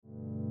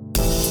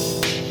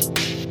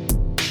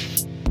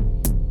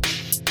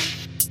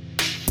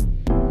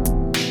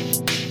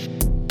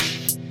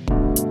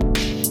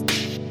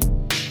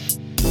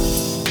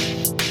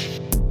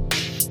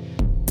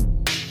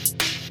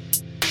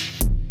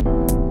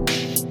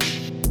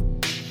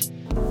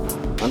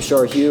I'm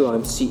Shar Hugh.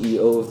 I'm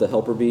CEO of the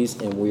Helper Bees,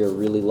 and we are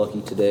really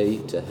lucky today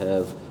to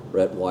have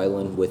Rhett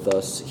Wieland with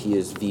us. He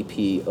is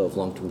VP of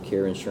Long-Term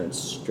Care Insurance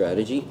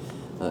Strategy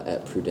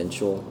at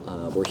Prudential.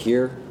 We're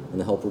here in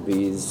the Helper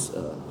Bees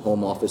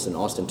home office in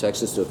Austin,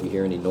 Texas, so if you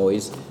hear any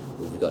noise,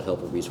 we've got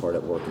Helper Bees hard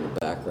at work in the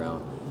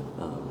background.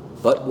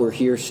 But we're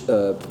here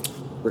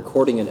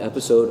recording an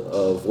episode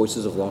of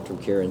Voices of Long-Term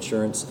Care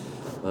Insurance,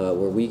 where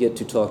we get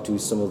to talk to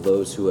some of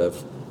those who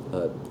have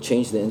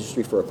changed the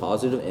industry for a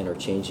positive and are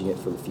changing it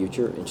for the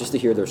future, and just to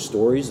hear their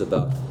stories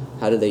about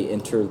how do they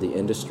enter the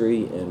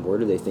industry and where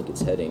do they think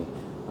it's heading,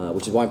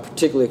 which is why I'm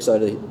particularly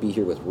excited to be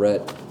here with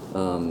Rhett.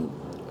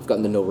 I've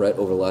gotten to know Rhett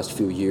over the last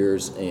few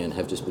years and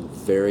have just been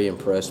very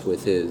impressed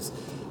with his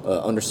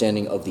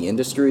understanding of the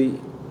industry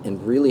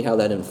and really how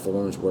that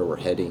informs where we're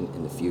heading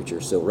in the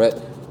future. So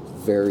Rhett,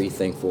 very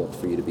thankful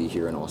for you to be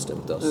here in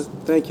Austin with us.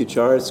 Thank you,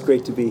 Char. It's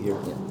great to be here.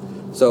 Yeah.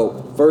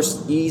 So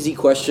first easy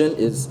question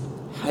is,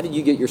 how did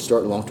you get your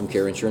start in long-term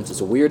care insurance?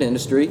 It's a weird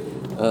industry,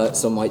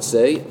 some might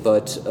say,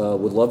 but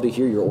would love to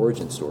hear your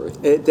origin story.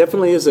 It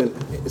definitely is an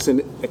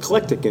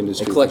eclectic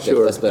industry. Eclectic, for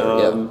sure. That's better,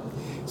 yeah.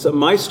 So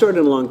my start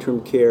in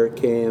long-term care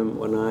came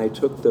when I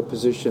took the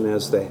position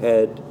as the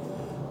head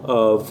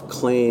of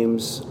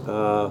claims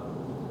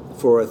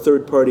for a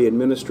third-party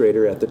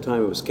administrator. At the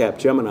time, it was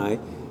Capgemini,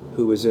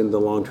 who was in the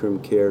long-term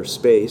care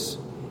space,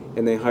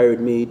 and they hired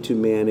me to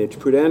manage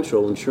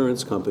Prudential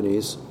Insurance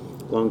Company's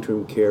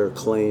long-term care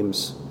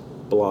claims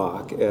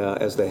block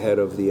as the head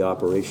of the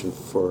operation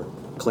for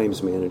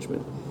claims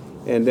management.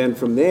 And then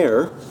from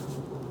there,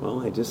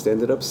 well, I just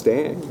ended up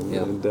staying.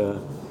 Yeah. And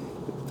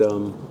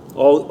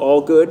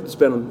all good. It's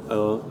been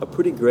a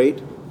pretty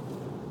great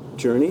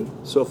journey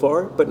so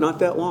far, but not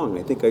that long.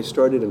 I think I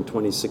started in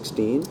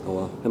 2016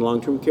 in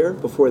long-term care.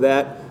 Before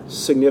that,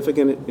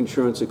 significant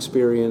insurance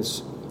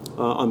experience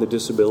on the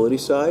disability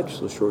side,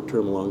 so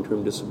short-term,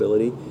 long-term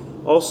disability,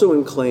 also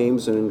in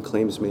claims and in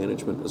claims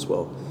management as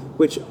well,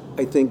 which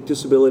I think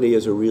disability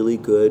is a really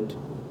good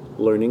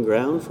learning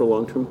ground for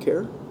long-term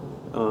care.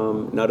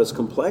 Not as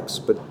complex,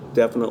 but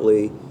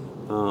definitely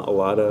a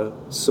lot of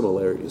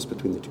similarities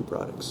between the two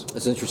products.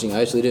 That's interesting.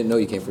 I actually didn't know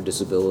you came from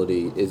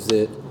disability.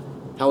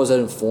 How has that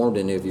informed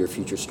any of your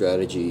future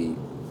strategy?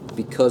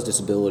 Because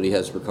disability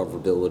has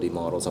recoverability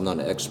models, I'm not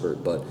an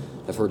expert, but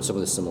I've heard some of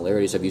the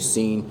similarities. Have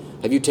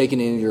you taken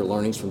any of your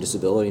learnings from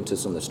disability into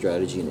some of the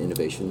strategy and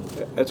innovation?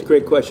 That's a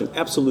great question.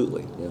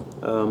 Absolutely.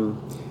 Yeah.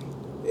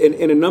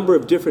 In a number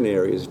of different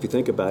areas, if you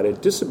think about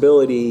it,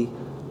 disability,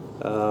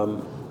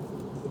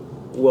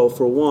 well,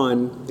 for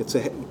one, it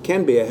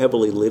can be a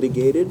heavily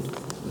litigated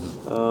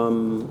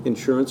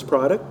insurance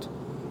product,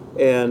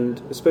 and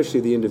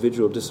especially the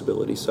individual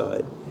disability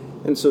side.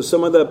 And so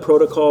some of the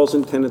protocols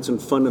and tenets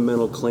and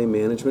fundamental claim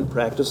management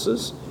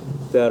practices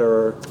that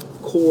are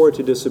core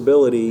to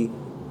disability,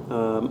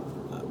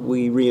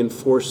 we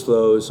reinforced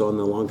those on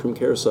the long-term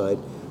care side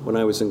when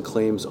I was in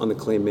claims on the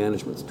claim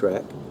management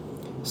track.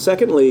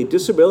 Secondly,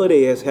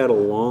 disability has had a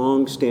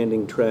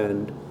long-standing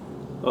trend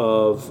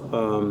of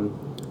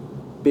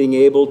being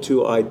able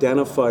to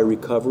identify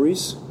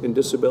recoveries in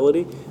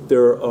disability.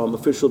 There are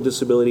official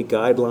disability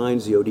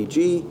guidelines. The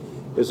ODG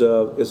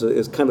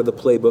is kind of the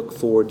playbook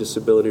for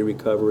disability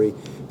recovery.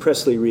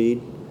 Presley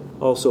Reed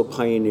also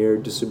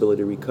pioneered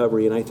disability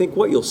recovery, and I think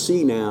what you'll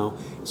see now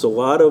is a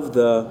lot of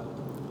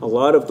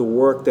the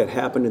work that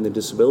happened in the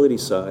disability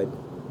side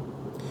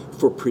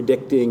for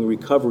predicting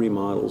recovery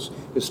models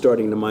is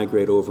starting to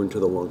migrate over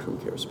into the long-term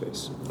care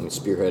space. I mean,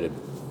 spearheaded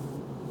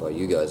by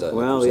you guys.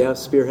 Well, yeah,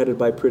 spearheaded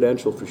by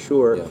Prudential for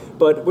sure. Yeah.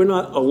 But we're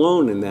not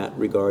alone in that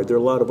regard. There are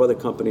a lot of other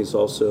companies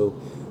also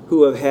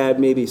who have had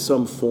maybe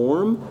some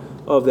form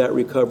of that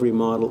recovery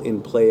model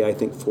in play, I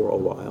think, for a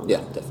while.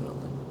 Yeah,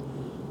 definitely.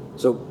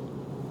 So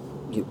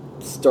you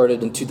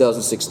started in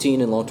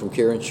 2016 in long-term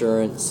care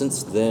insurance.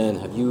 Since then,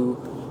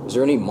 is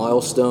there any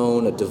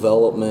milestone, a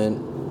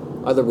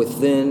development, either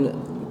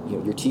within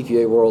your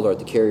TPA world or at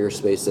the carrier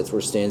space that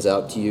sort of stands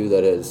out to you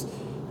that has,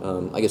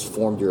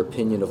 formed your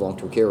opinion of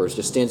long-term care, or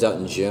just stands out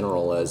in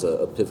general as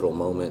a pivotal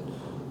moment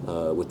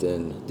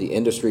within the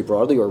industry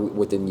broadly or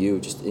within you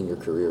just in your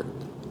career?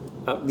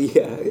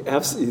 Yeah,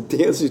 absolutely.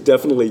 The answer is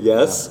definitely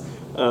yes.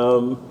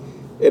 Yeah.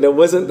 And it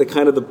wasn't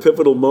the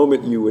pivotal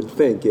moment you would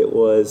think. It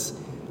was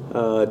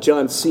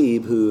John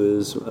Sieb, who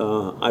is,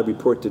 I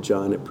report to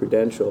John at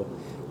Prudential,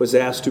 was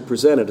asked to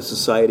present at a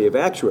Society of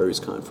Actuaries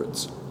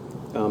conference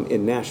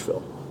in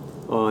Nashville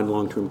on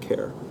long-term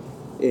care.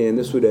 And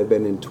this would have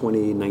been in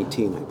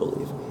 2019, I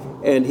believe.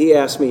 And he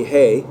asked me,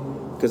 hey,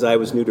 because I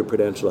was new to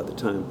Prudential at the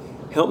time,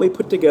 help me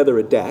put together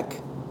a deck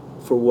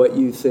for what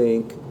you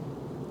think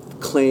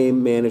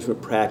claim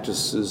management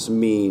practices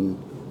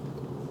mean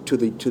to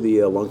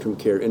the long-term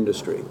care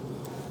industry.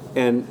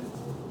 And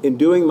in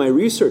doing my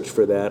research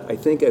for that, I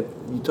think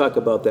you talk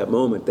about that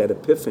moment, that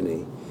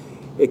epiphany,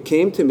 it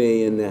came to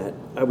me in that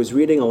I was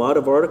reading a lot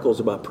of articles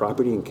about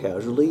property and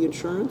casualty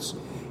insurance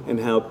and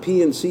how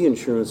P&C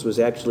insurance was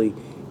actually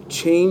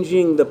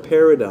changing the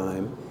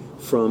paradigm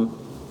from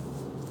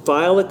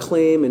file a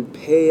claim and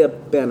pay a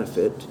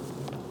benefit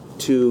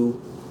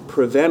to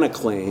prevent a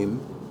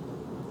claim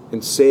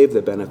and save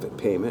the benefit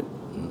payment,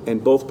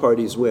 and both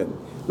parties win.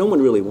 No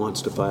one really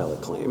wants to file a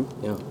claim.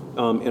 Yeah.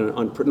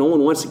 No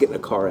one wants to get in a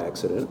car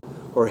accident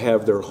or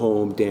have their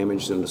home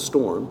damaged in a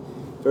storm.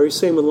 Very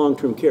same with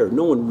long-term care.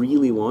 No one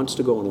really wants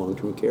to go in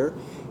long-term care.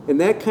 And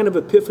that kind of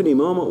epiphany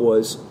moment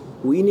was,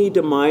 we need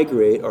to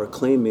migrate our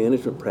claim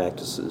management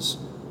practices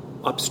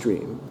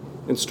upstream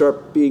and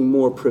start being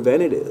more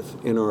preventative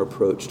in our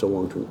approach to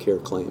long-term care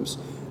claims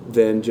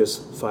than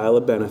just file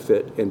a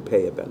benefit and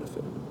pay a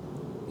benefit.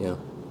 Yeah.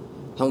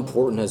 How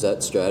important has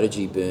that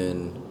strategy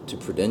been to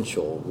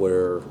Prudential,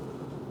 where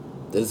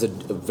there's a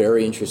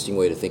very interesting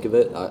way to think of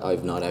it?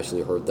 I've not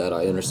actually heard that.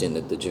 I understand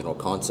that the general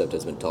concept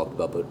has been talked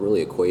about, but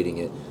really equating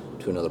it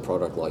to another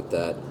product like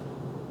that.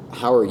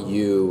 How are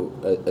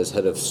you, as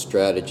head of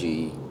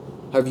strategy,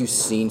 how have you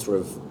seen sort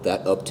of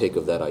that uptake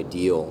of that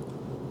ideal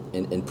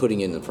and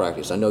putting it into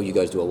practice? I know you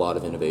guys do a lot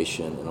of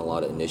innovation and a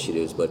lot of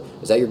initiatives, but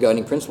is that your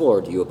guiding principle,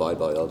 or do you abide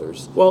by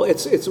others? Well,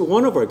 it's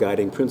one of our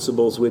guiding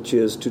principles, which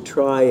is to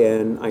try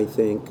and, I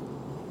think,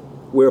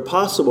 where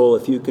possible,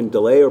 if you can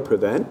delay or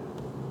prevent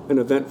an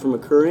event from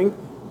occurring,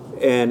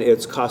 and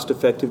it's cost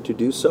effective to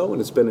do so,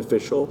 and it's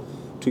beneficial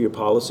to your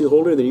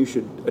policyholder, then you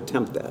should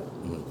attempt that.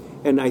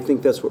 And I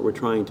think that's what we're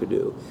trying to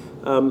do.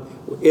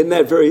 In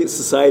that very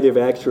Society of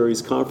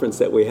Actuaries conference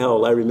that we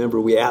held, I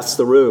remember we asked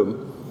the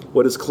room,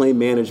 what does claim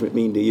management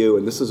mean to you?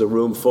 And this is a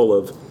room full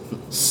of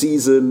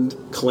seasoned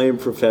claim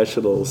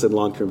professionals in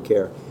long-term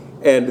care.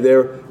 And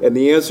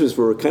the answers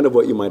were kind of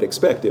what you might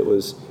expect. It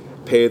was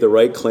pay the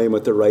right claim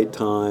at the right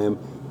time,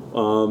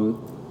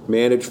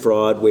 manage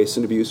fraud, waste,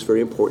 and abuse, very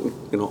important,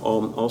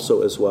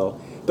 also as well.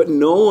 But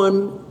no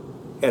one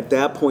at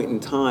that point in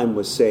time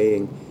was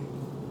saying,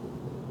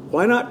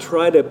 why not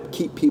try to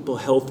keep people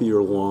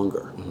healthier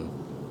longer?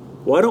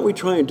 Why don't we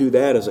try and do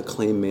that as a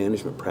claim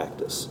management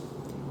practice?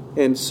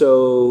 And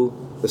so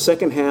the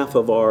second half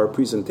of our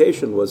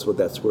presentation was, well,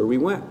 that's where we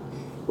went,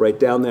 right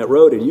down that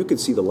road. And you could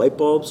see the light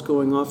bulbs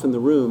going off in the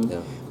room.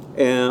 Yeah.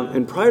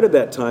 And prior to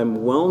that time,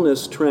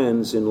 wellness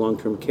trends in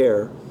long-term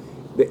care,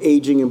 the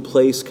aging in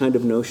place kind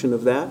of notion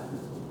of that,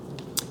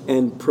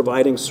 and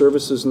providing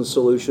services and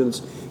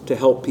solutions to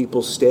help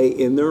people stay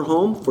in their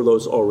home for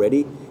those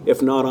already,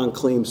 if not on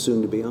claim,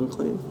 soon to be on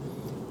claim.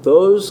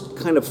 Those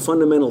kind of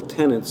fundamental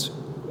tenets,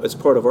 as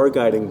part of our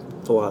guiding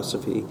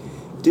philosophy,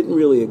 didn't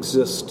really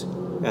exist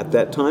at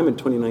that time in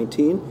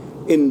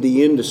 2019 in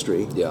the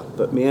industry. Yeah.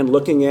 But man,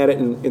 looking at it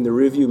in the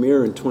rearview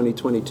mirror in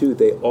 2022,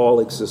 they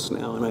all exist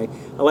now. And I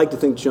like to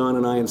think John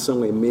and I in some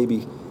way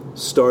maybe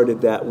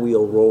started that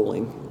wheel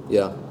rolling.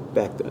 Yeah.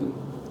 Back then.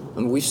 I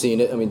mean, we've seen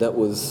it. I mean, I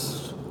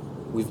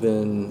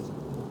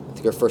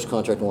think our first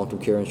contract in long-term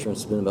care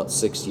insurance has been about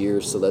 6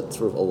 years, so that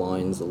sort of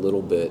aligns a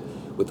little bit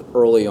with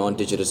early on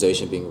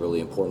digitization being really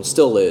important. It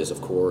still is,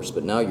 of course,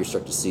 but now you're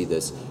starting to see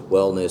this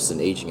wellness and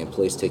aging in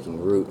place taking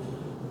root.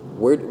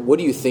 What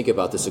do you think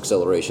about this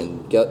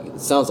acceleration? It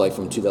sounds like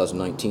from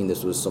 2019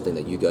 this was something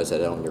that you guys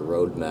had out on your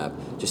roadmap,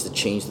 just to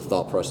change the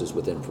thought process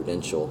within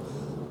Prudential.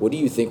 What do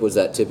you think was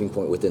that tipping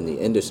point within the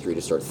industry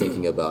to start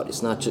thinking about,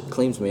 it's not just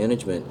claims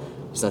management,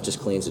 it's not just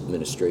claims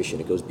administration,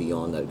 it goes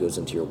beyond that, it goes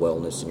into your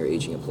wellness and your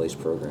aging in place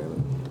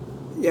programming?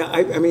 Yeah,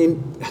 I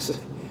mean,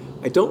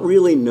 I don't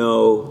really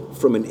know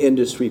from an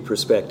industry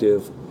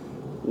perspective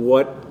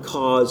what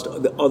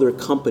caused the other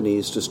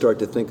companies to start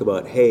to think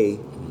about, hey,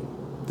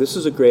 this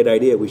is a great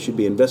idea, we should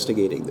be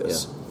investigating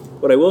this. Yeah.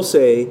 What I will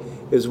say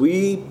is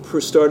we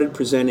started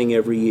presenting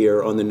every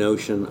year on the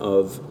notion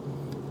of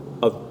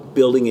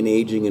building an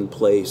aging in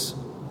place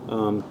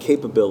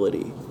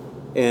capability,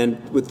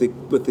 and with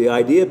the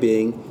idea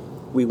being,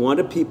 we want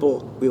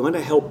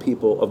to help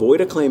people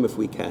avoid a claim if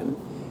we can.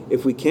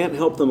 If we can't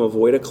help them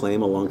avoid a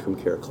claim, a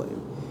long-term care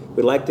claim,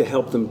 we'd like to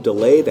help them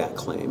delay that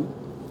claim.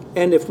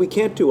 And if we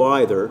can't do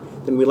either,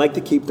 then we'd like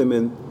to keep them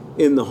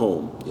in the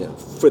home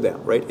for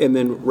them, right? And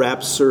then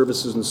wrap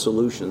services and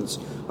solutions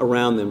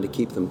around them to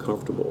keep them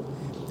comfortable.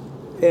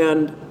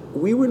 And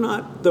we were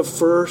not the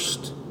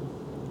first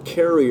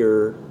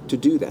carrier to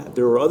do that.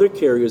 There were other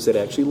carriers that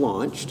actually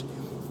launched,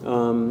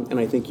 and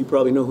I think you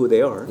probably know who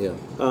they are,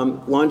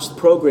 launched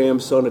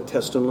programs on a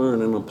test and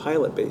learn and on a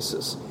pilot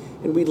basis.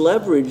 And we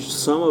leveraged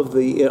some of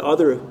the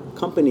other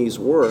companies'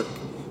 work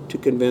to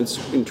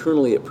convince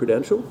internally at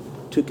Prudential,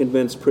 to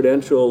convince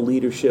Prudential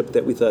leadership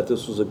that we thought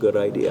this was a good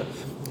idea.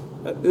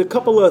 A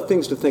couple of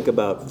things to think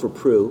about for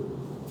Pru.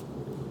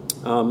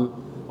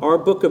 Our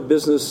book of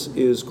business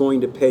is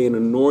going to pay an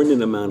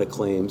inordinate amount of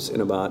claims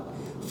in about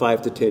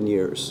 5 to 10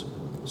 years.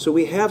 So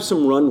we have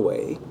some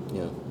runway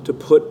to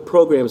put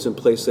programs in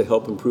place that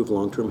help improve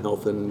long-term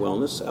health and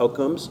wellness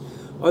outcomes.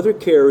 Other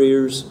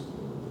carriers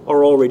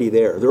are already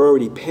there. They're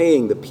already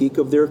paying the peak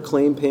of their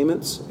claim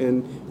payments,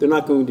 and they're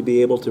not going to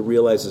be able to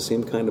realize the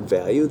same kind of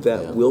value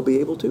that we'll be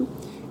able to.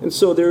 And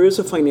so there is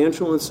a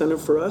financial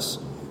incentive for us.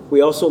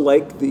 We also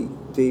like the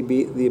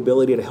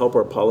ability to help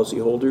our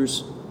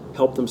policyholders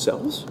help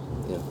themselves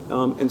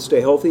and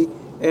stay healthy.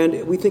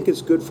 And we think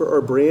it's good for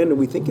our brand, and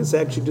we think it's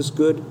actually just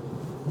good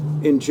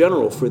in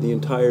general for the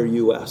entire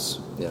U.S.,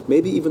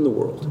 maybe even the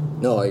world.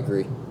 No, I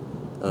agree.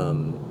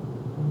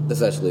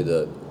 That's actually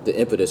the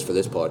impetus for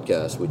this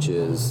podcast, which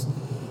is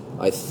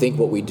I think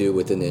what we do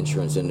within the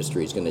insurance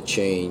industry is going to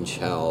change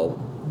how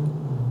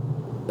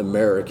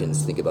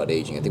Americans think about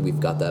aging. I think we've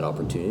got that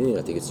opportunity, and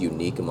I think it's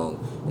unique among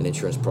an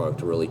insurance product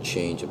to really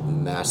change a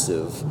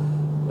massive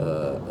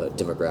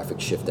demographic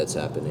shift that's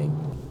happening.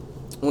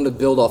 I want to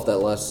build off that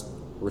last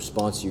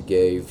response you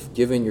gave.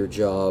 Given your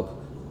job,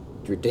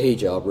 your day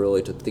job,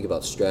 really, to think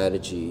about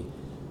strategy,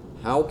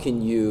 how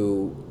can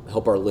you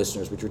help our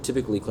listeners, which are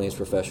typically claims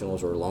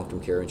professionals or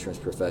long-term care insurance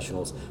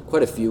professionals,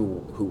 quite a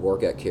few who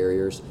work at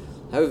carriers?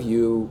 How have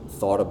you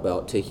thought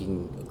about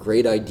taking a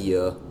great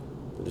idea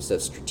that just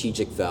has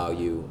strategic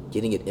value,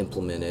 getting it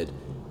implemented,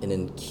 and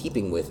then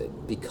keeping with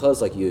it?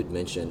 Because, like you had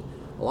mentioned,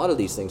 a lot of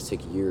these things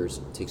take years.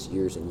 It takes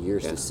years and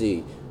years to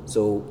see.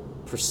 So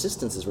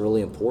persistence is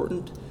really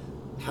important.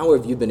 How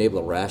have you been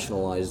able to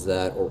rationalize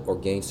that or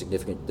gain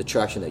the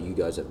traction that you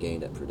guys have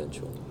gained at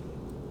Prudential?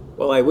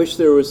 Well, I wish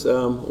there was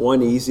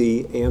one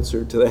easy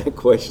answer to that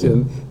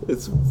question.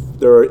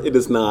 It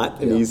is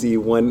not an easy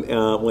one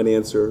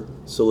answer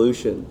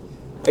solution.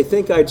 I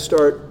think I'd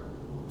start,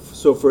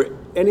 so for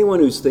anyone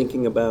who's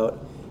thinking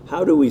about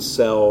how do we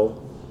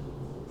sell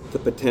the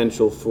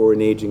potential for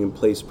an aging in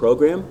place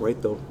program,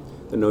 right? The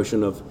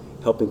notion of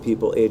helping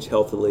people age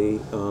healthily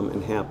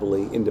and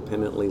happily,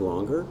 independently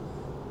longer.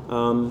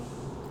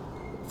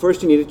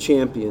 First, you need a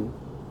champion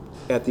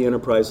at the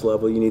enterprise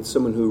level. You need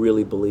someone who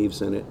really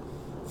believes in it.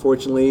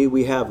 Fortunately,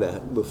 we have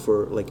that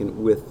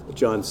with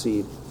John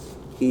Seed.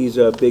 He's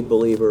a big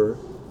believer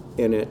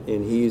in it,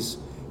 and he's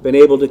been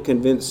able to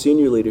convince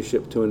senior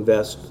leadership to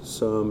invest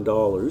some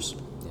dollars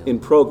in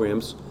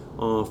programs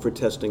for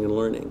testing and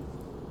learning.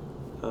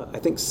 I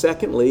think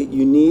secondly,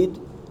 you need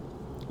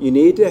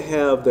to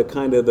have the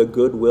kind of the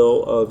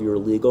goodwill of your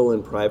legal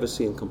and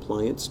privacy and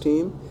compliance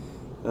team.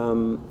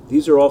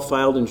 These are all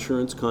filed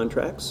insurance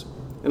contracts.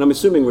 And I'm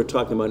assuming we're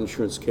talking about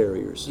insurance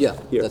carriers. Yeah,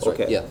 here. That's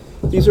okay. right. Yeah.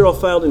 These are all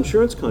filed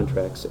insurance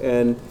contracts,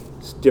 and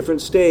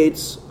different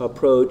states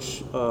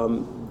approach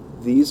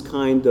these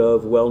kind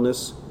of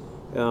wellness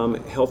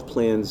health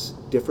plans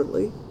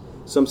differently.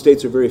 Some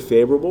states are very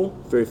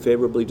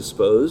favorably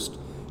disposed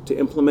to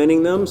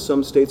implementing them.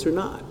 Some states are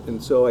not.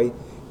 And so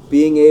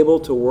being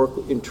able to work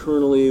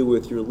internally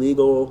with your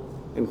legal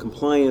and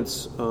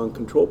compliance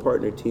control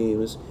partner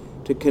teams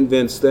to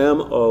convince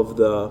them of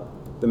the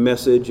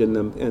message and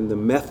the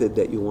method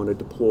that you want to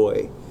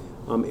deploy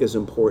is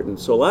important.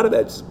 So a lot of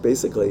that's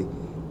basically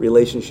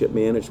relationship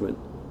management.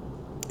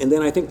 And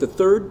then I think the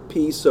third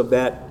piece of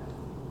that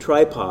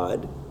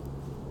tripod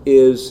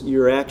is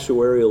your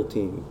actuarial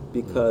team,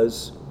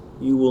 because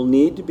you will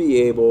need to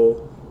be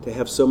able to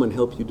have someone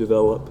help you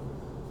develop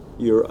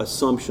your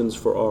assumptions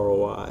for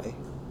ROI.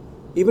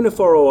 Even if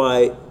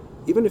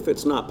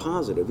it's not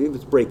positive, even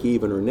if it's break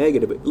even or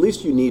negative, at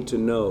least you need to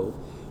know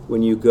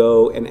when you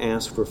go and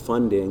ask for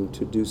funding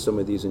to do some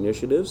of these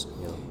initiatives.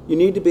 Yeah. You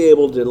need to be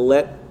able to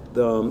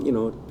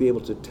be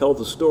able to tell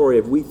the story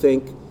of, we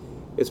think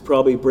it's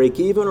probably break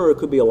even or it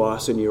could be a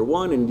loss in year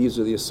one, and these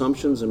are the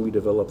assumptions, and we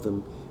develop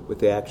them with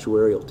the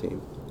actuarial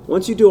team.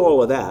 Once you do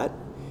all of that,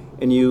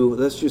 and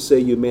let's just say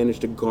you manage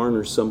to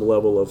garner some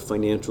level of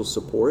financial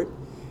support,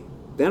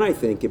 then I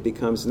think it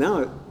becomes,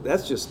 now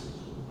that's just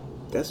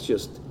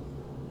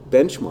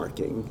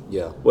benchmarking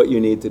what you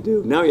need to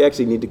do. Now you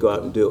actually need to go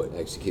out and do it.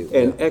 Execute.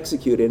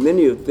 And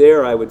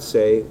then I would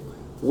say,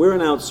 we're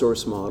an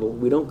outsource model.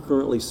 We don't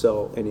currently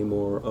sell any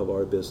more of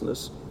our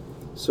business.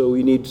 So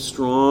we need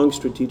strong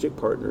strategic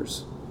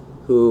partners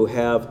who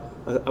have,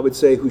 I would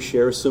say, who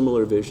share a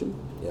similar vision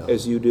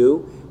as you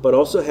do, but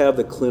also have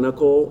the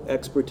clinical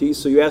expertise.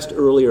 So you asked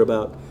earlier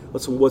about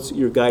what's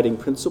your guiding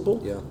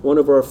principle? Yeah. One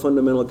of our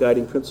fundamental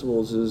guiding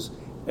principles is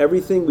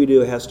everything we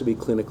do has to be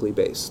clinically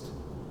based.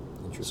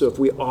 So if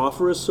we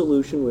offer a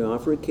solution, we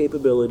offer a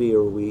capability,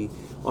 or we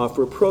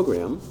offer a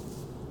program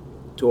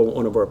to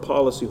one of our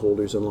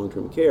policyholders in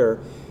long-term care,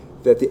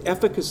 that the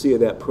efficacy of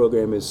that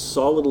program is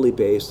solidly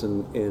based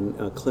in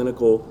a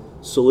clinical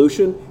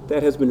solution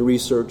that has been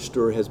researched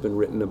or has been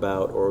written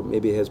about, or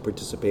maybe has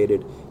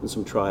participated in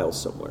some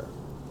trials somewhere.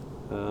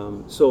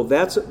 So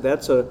that's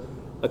a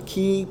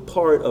key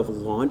part of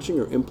launching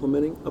or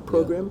implementing a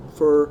program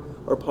for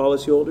our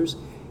policyholders.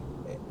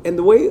 And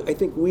the way I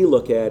think we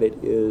look at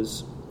it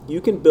is, you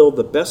can build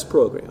the best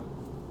program,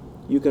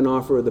 you can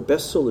offer the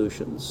best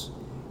solutions,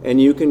 and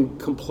you can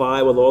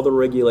comply with all the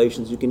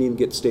regulations, you can even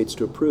get states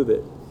to approve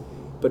it.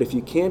 But if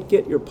you can't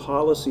get your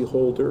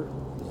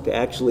policyholder to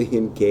actually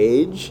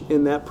engage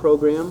in that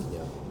program,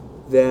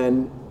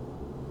 then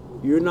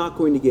you're not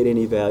going to get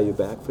any value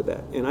back for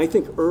that. And I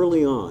think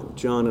early on,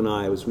 John and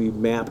I, as we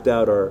mapped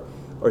out our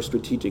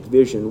strategic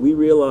vision, we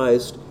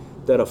realized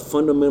that a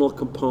fundamental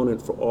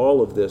component for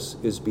all of this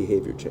is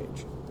behavior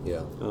change.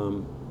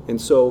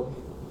 And so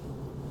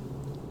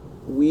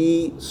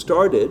we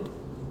started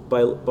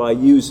by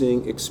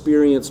using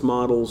experience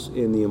models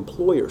in the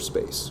employer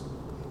space.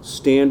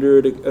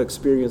 Standard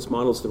experience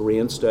models, the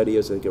RAND study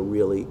is like a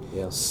really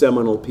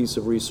seminal piece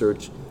of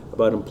research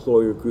about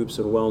employer groups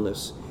and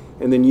wellness.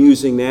 And then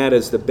using that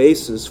as the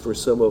basis for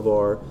some of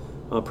our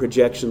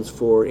projections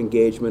for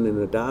engagement and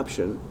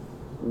adoption,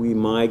 we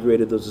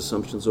migrated those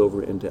assumptions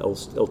over into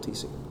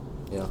LTC.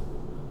 Yeah.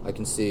 I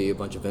can see a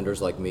bunch of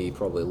vendors like me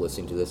probably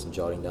listening to this and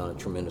jotting down a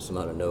tremendous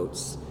amount of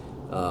notes.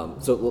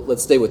 So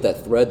let's stay with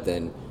that thread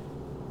then.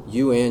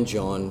 You and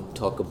John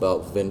talk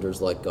about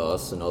vendors like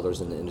us and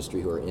others in the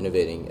industry who are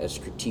innovating as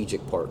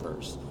strategic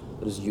partners.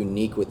 That is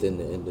unique within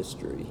the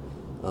industry.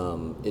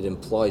 It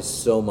implies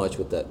so much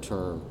with that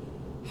term.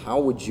 How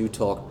would you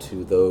talk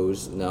to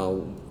those? Now,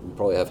 we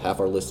probably have half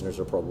our listeners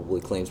are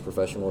probably claims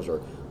professionals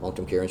or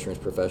long-term care insurance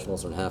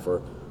professionals, and half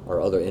are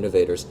other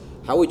innovators.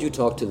 How would you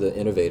talk to the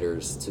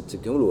innovators to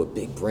go to a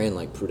big brand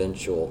like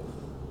Prudential,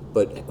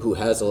 but who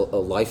has a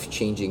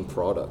life-changing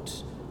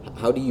product?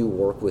 How do you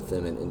work with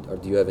them, and or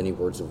do you have any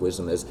words of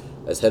wisdom?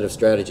 As head of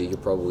strategy, you're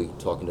probably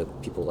talking to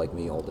people like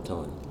me all the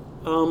time.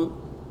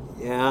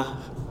 Yeah,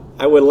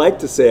 I would like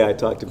to say I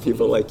talk to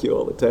people like you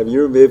all the time.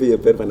 You're maybe a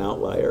bit of an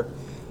outlier.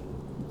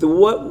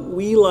 What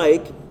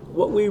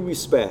we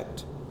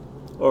respect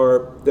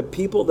are the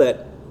people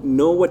that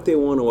know what they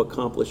want to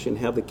accomplish and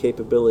have the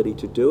capability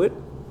to do it,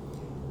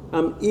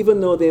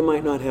 even though they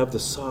might not have the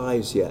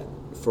size yet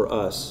for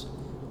us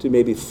to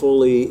maybe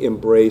fully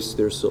embrace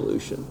their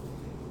solution.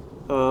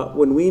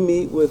 When we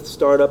meet with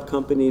startup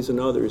companies and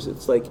others,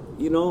 it's like,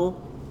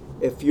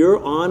 if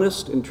you're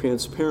honest and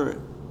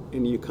transparent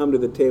and you come to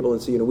the table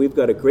and say, we've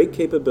got a great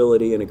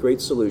capability and a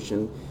great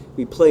solution,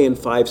 we play in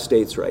 5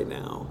 states right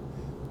now.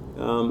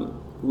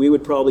 We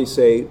would probably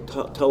say,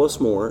 tell us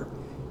more.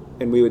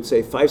 And we would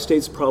say 5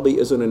 states probably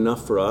isn't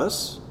enough for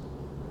us,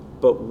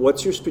 but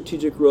what's your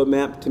strategic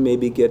roadmap to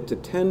maybe get to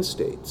 10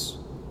 states?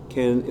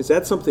 Is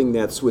that something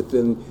that's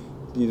within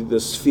the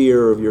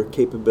sphere of your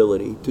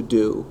capability to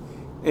do?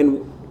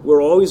 And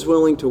we're always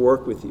willing to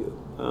work with you.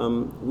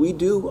 We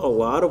do a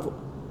lot of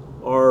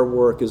our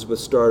work is with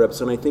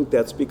startups, and I think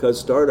that's because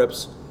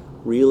startups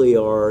really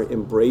are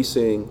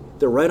embracing,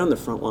 they're right on the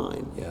front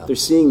line. Yeah. They're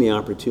seeing the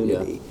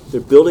opportunity. Yeah.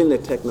 They're building the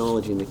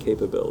technology and the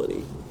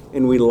capability.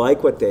 And we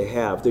like what they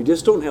have. They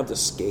just don't have the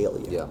scale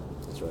yet. Yeah,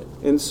 that's right.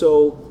 And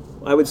so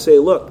I would say,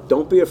 look,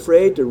 don't be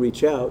afraid to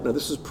reach out. Now,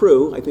 this is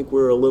Pru. I think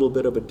we're a little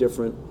bit of a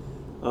different,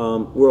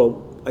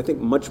 I think,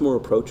 much more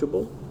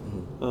approachable,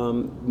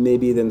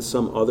 maybe than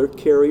some other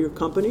carrier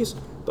companies.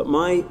 But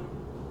my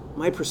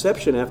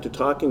perception after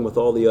talking with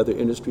all the other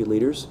industry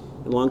leaders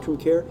in long-term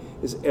care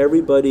is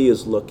everybody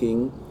is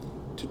looking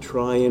to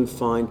try and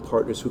find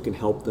partners who can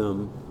help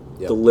them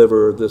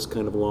deliver this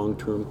kind of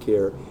long-term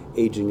care,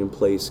 aging in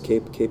place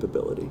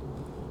capability.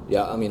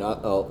 Yeah, I mean,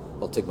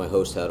 I'll take my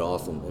host hat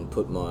off and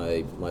put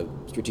my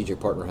strategic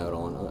partner hat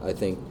on. I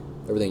think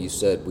everything you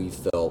said, we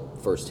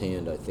felt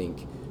firsthand. I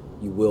think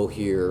you will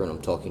hear, and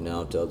I'm talking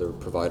now to other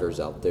providers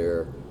out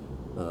there,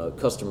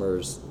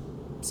 customers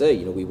say,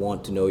 we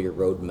want to know your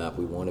roadmap,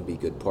 we want to be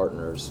good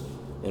partners.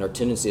 And our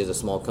tendency as a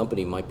small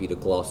company might be to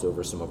gloss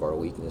over some of our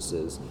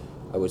weaknesses.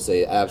 I would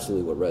say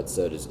absolutely what Rhett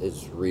said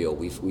is real.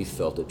 We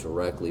felt it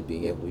directly,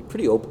 being able to be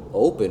pretty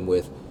open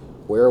with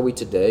where are we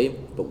today,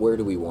 but where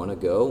do we want to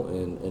go,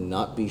 and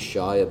not be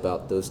shy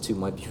about those two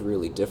might be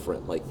really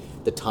different. Like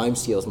the time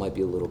scales might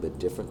be a little bit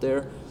different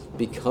there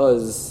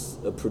because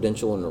a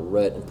Prudential and a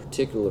Rhett in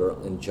particular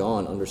and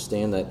John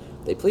understand that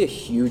they play a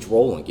huge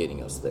role in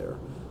getting us there.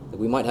 Like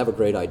we might have a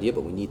great idea,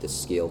 but we need the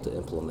scale to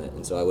implement.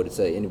 And so I would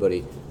say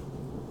anybody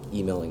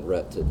emailing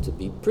Rhett to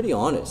be pretty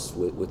honest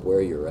with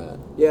where you're at.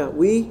 Yeah,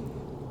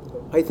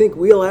 I think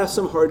we'll ask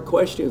some hard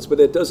questions, but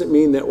that doesn't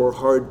mean that we're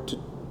hard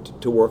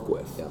to work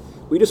with. Yeah.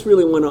 We just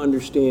really want to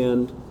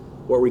understand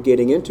what we're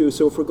getting into.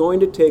 So if we're going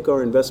to take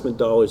our investment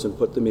dollars and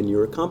put them in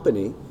your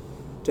company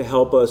to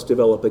help us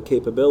develop a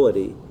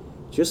capability,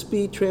 just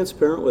be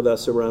transparent with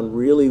us around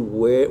really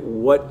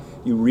what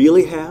you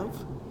really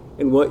have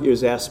and what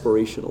is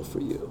aspirational for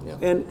you. Yeah.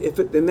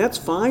 And that's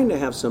fine to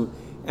have some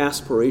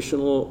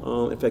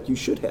aspirational, in fact, you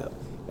should have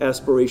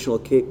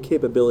aspirational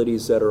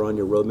capabilities that are on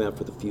your roadmap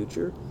for the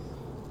future.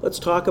 Let's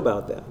talk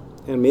about that.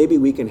 And maybe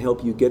we can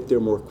help you get there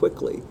more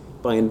quickly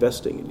by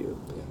investing in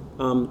you. Yeah.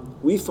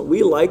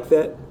 We like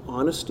that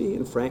honesty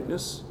and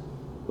frankness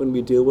when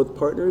we deal with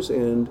partners,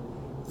 and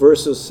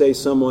versus, say,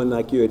 someone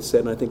like you had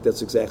said, and I think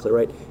that's exactly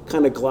right,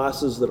 kind of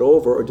glosses it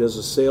over or does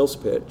a sales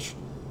pitch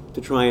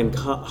to try and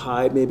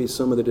hide maybe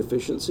some of the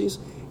deficiencies.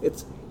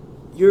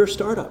 You're a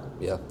startup.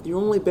 Yeah. You've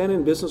only been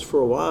in business for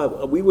a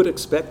while. We would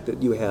expect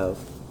that you have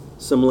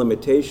some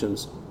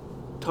limitations.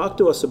 Talk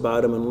to us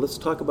about them, and let's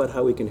talk about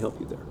how we can help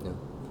you there. Yeah.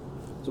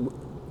 So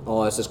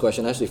I'll ask this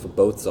question actually for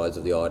both sides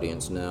of the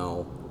audience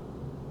now.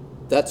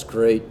 That's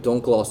great.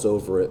 Don't gloss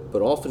over it.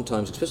 But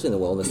oftentimes, especially in the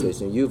wellness space,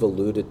 and you've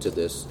alluded to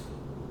this,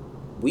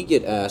 we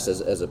get asked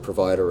as a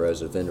provider,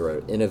 as a vendor,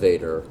 an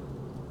innovator,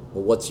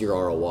 well, what's your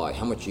ROI?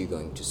 How much are you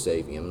going to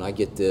save me? I mean, I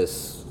get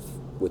this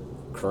with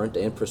current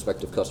and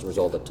prospective customers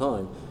all the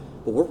time,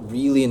 but we're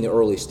really in the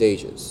early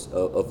stages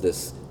of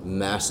this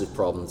massive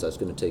problem that's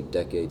going to take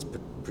decades,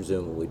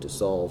 presumably, to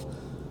solve.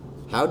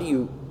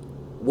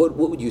 What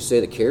would you say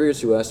to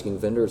carriers who are asking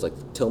vendors, like,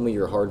 tell me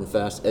your hard and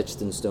fast,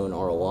 etched in stone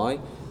ROI?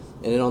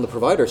 And then on the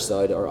provider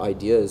side, our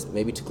idea is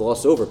maybe to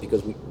gloss over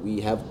because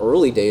we have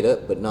early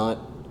data, but not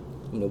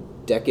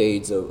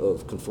decades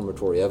of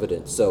confirmatory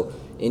evidence. So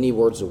any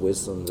words of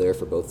wisdom there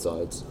for both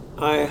sides?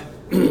 I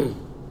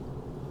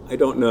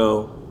don't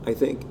know. I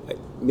think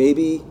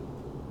maybe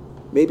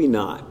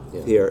not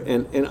here.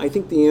 And I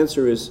think the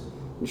answer is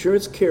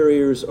insurance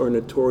carriers are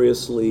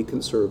notoriously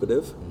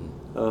conservative.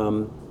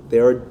 They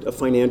are a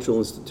financial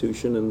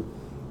institution, and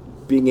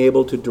being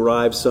able to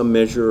derive some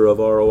measure of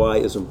ROI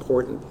is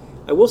important.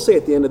 I will say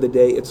at the end of the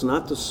day, it's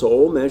not the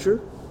sole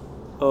measure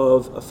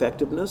of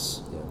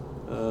effectiveness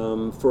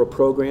for a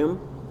program.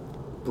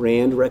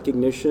 Brand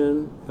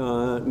recognition,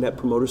 Net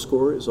Promoter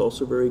Score is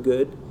also very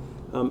good.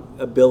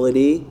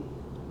 Ability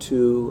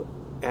to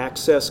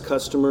access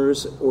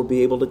customers or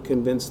be able to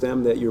convince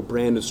them that your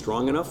brand is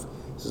strong enough.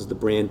 This is the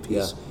brand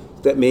piece.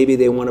 That maybe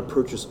they want to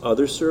purchase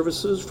other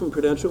services from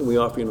Prudential. And we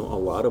offer a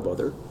lot of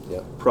other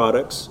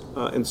products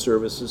and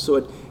services. So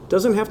it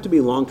doesn't have to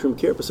be long-term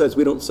care. Besides,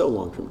 we don't sell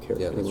long-term care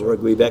anymore.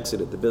 We've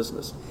exited the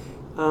business.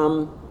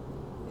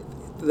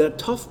 The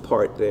tough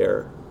part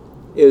there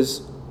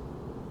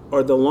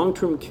are the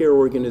long-term care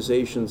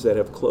organizations that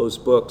have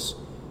closed books.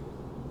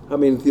 I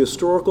mean, the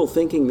historical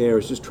thinking there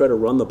is just try to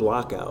run the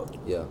block out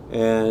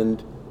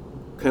and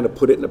kind of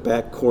put it in a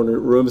back corner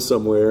room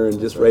somewhere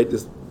and just write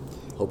this.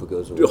 Hope it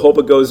goes away. Hope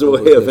it goes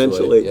away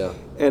eventually. Yeah.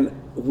 And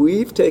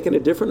we've taken a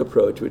different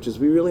approach, which is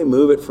we really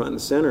move it front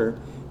and center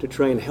to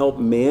try and help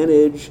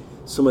manage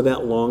some of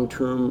that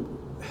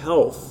long-term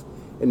health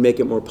and make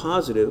it more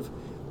positive.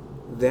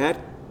 That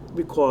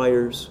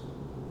requires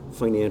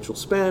financial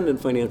spend, and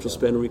financial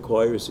spend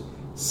requires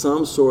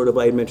some sort of,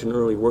 I had mentioned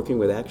earlier, working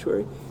with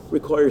actuary,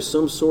 requires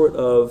some sort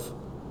of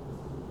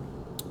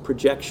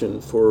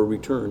projection for a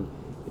return.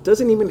 It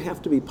doesn't even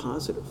have to be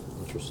positive.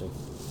 Interesting.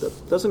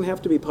 It doesn't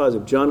have to be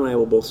positive. John and I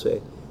will both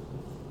say,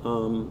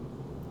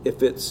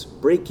 if it's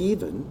break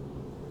even,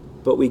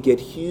 but we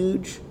get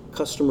huge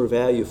customer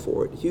value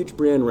for it, huge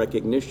brand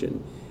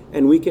recognition,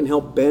 and we can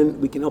help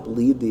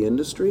lead the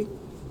industry,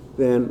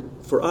 then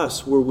for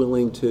us, we're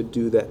willing to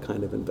do that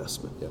kind of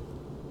investment. Yeah.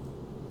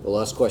 The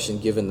last question,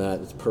 given that,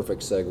 it's a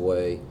perfect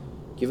segue.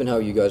 Given how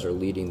you guys are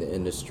leading the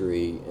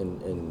industry,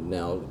 and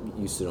now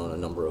you sit on a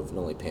number of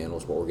not only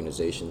panels but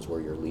organizations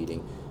where you're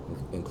leading,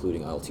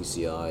 including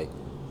ILTCI,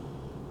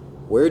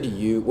 where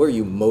are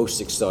you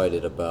most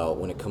excited about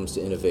when it comes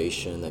to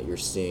innovation that you're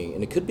seeing?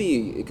 And it could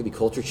be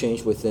culture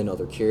change within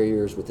other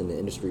carriers, within the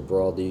industry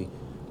broadly.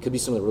 It could be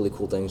some of the really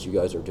cool things you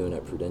guys are doing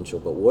at Prudential.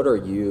 But what are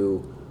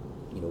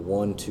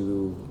one,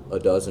 two, a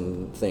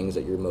dozen things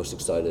that you're most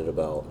excited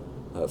about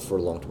for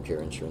long-term care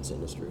insurance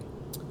industry?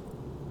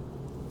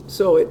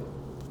 So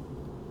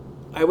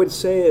I would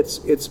say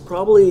it's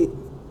probably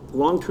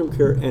long-term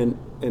care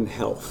and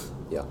health.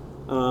 Yeah.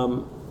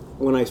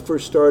 When I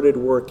first started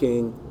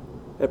working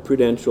at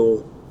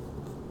Prudential,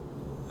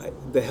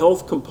 the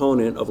health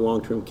component of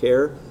long-term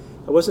care,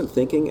 I wasn't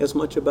thinking as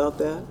much about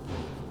that.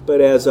 But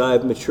as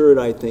I've matured,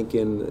 I think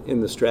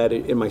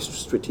in my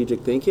strategic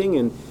thinking,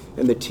 and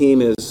the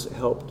team has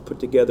helped put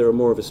together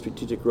more of a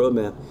strategic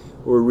roadmap,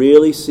 we're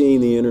really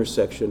seeing the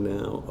intersection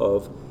now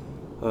of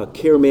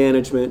care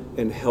management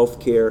and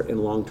health care and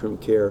long-term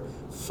care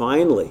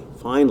finally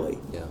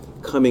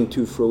coming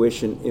to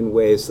fruition in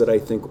ways that I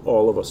think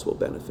all of us will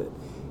benefit.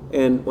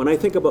 And when I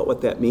think about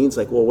what that means,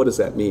 what does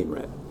that mean,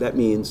 Rhett? That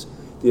means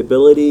the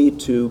ability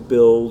to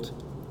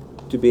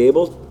be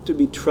able to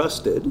be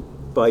trusted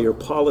by your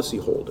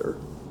policyholder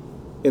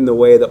in the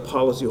way that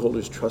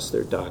policyholders trust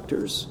their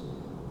doctors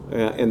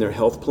and their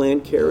health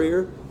plan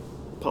carrier.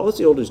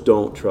 Policyholders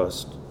don't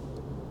trust,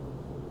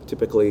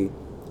 typically,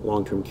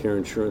 long-term care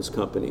insurance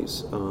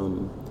companies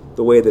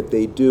the way that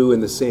they do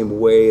in the same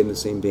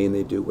vein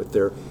they do with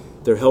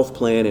their health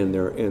plan and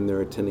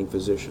their attending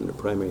physician, their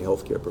primary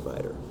health care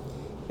provider.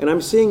 And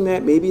I'm seeing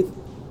that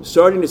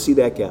starting to see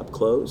that gap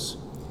close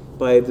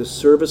by the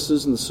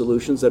services and the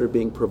solutions that are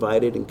being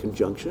provided in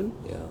conjunction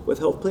with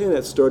health plan.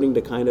 That's starting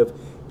to kind of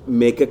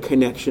make a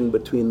connection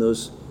between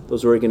those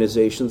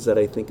organizations that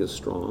I think is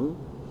strong.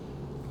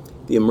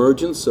 The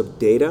emergence of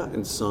data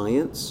and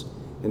science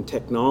and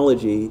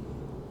technology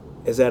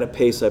is at a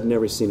pace I've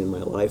never seen in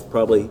my life,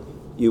 probably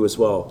you as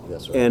well.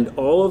 That's right. And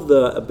all of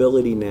the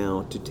ability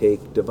now to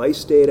take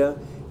device data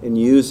and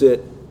use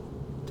it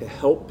to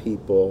help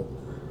people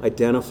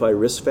identify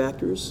risk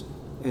factors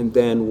and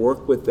then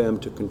work with them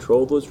to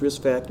control those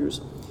risk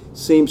factors,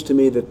 seems to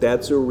me that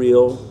that's a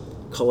real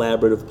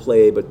collaborative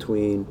play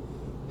between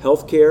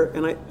healthcare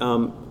and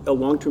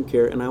long-term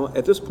care. And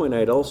at this point,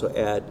 I'd also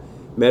add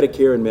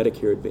Medicare and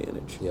Medicare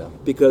Advantage. Yeah.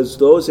 Because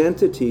those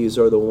entities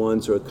are the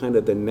ones who are kind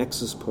of the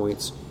nexus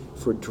points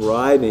for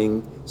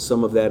driving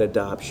some of that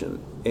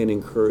adoption and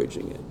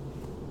encouraging it.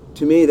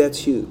 To me, that's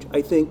huge.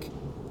 I think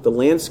the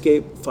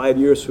landscape 5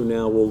 years from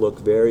now will look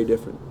very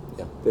different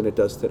than it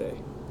does today.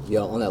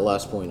 Yeah, on that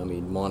last point, I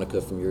mean,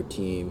 Monica from your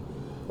team,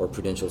 or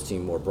Prudential's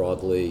team more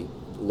broadly,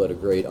 led a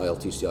great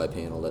ILTCI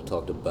panel that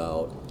talked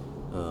about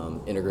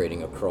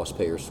integrating across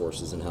payer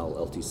sources and how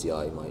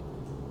LTCI might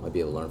be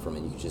able to learn from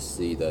it. You can just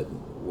see that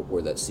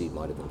where that seed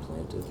might have been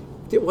planted.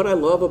 What I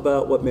love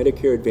about what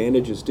Medicare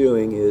Advantage is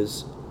doing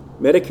is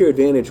Medicare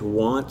Advantage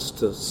wants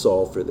to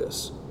solve for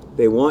this.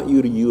 They want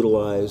you to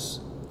utilize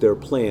their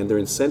plan. They're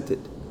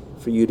incented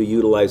for you to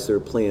utilize their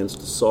plans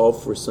to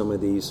solve for some of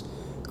these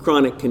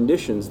chronic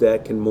conditions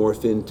that can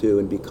morph into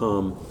and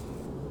become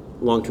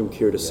long-term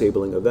care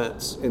disabling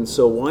events. And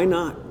so why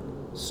not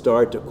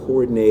start to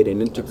coordinate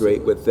and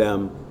integrate with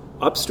them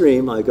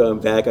upstream? I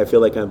feel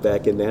like I'm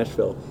back in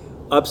Nashville,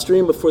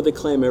 upstream before the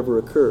claim ever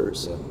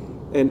occurs. Yeah.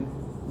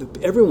 And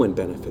everyone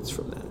benefits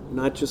from that,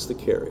 not just the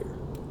carrier.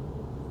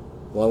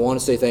 Well, I want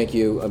to say thank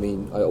you. I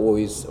mean, I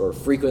always or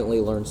frequently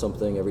learn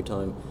something every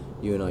time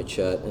you and I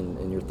chat,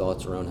 and your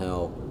thoughts around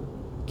how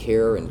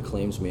care and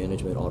claims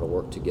management ought to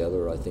work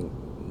together. I think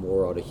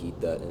more ought to heed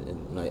that,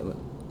 and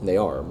they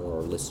are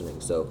more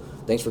listening. So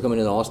thanks for coming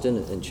in Austin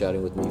and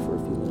chatting with me for a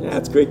few minutes. Yeah,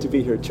 it's great to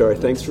be here, Char.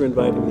 Thanks for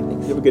inviting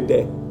me. You have a good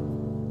day.